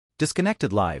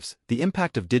Disconnected lives, the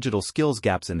impact of digital skills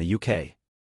gaps in the UK.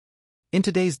 In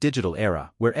today's digital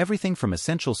era, where everything from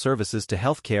essential services to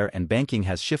healthcare and banking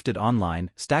has shifted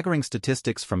online, staggering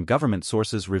statistics from government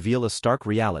sources reveal a stark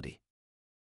reality.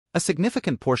 A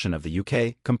significant portion of the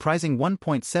UK, comprising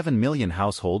 1.7 million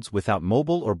households without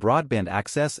mobile or broadband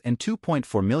access and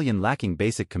 2.4 million lacking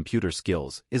basic computer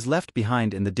skills, is left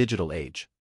behind in the digital age.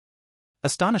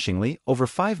 Astonishingly, over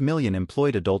 5 million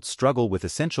employed adults struggle with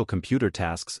essential computer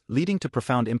tasks, leading to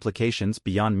profound implications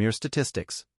beyond mere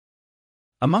statistics.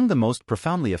 Among the most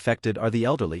profoundly affected are the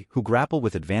elderly, who grapple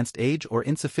with advanced age or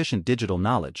insufficient digital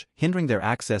knowledge, hindering their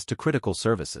access to critical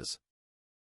services.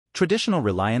 Traditional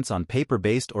reliance on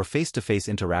paper-based or face-to-face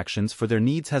interactions for their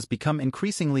needs has become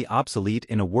increasingly obsolete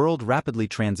in a world rapidly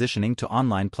transitioning to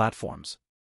online platforms.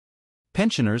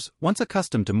 Pensioners, once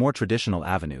accustomed to more traditional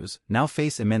avenues, now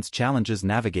face immense challenges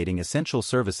navigating essential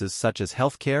services such as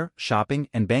healthcare, shopping,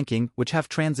 and banking, which have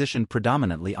transitioned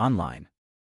predominantly online.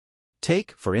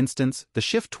 Take, for instance, the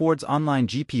shift towards online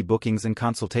GP bookings and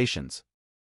consultations.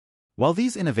 While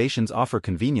these innovations offer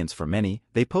convenience for many,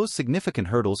 they pose significant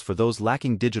hurdles for those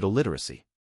lacking digital literacy.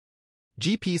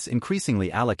 GPs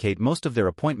increasingly allocate most of their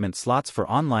appointment slots for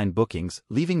online bookings,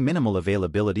 leaving minimal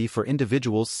availability for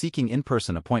individuals seeking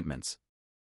in-person appointments.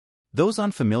 Those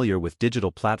unfamiliar with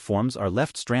digital platforms are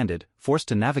left stranded, forced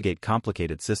to navigate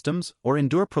complicated systems, or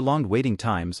endure prolonged waiting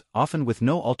times, often with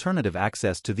no alternative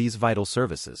access to these vital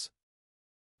services.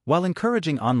 While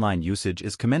encouraging online usage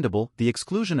is commendable, the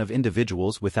exclusion of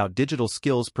individuals without digital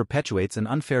skills perpetuates an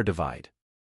unfair divide.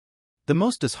 The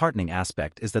most disheartening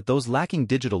aspect is that those lacking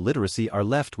digital literacy are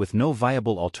left with no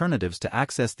viable alternatives to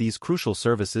access these crucial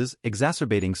services,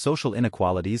 exacerbating social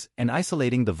inequalities and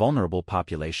isolating the vulnerable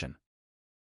population.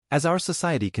 As our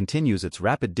society continues its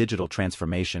rapid digital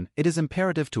transformation, it is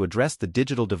imperative to address the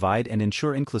digital divide and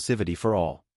ensure inclusivity for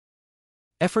all.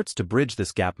 Efforts to bridge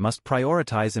this gap must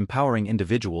prioritize empowering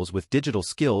individuals with digital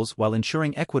skills while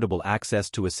ensuring equitable access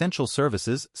to essential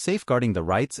services, safeguarding the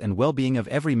rights and well-being of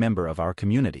every member of our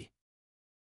community.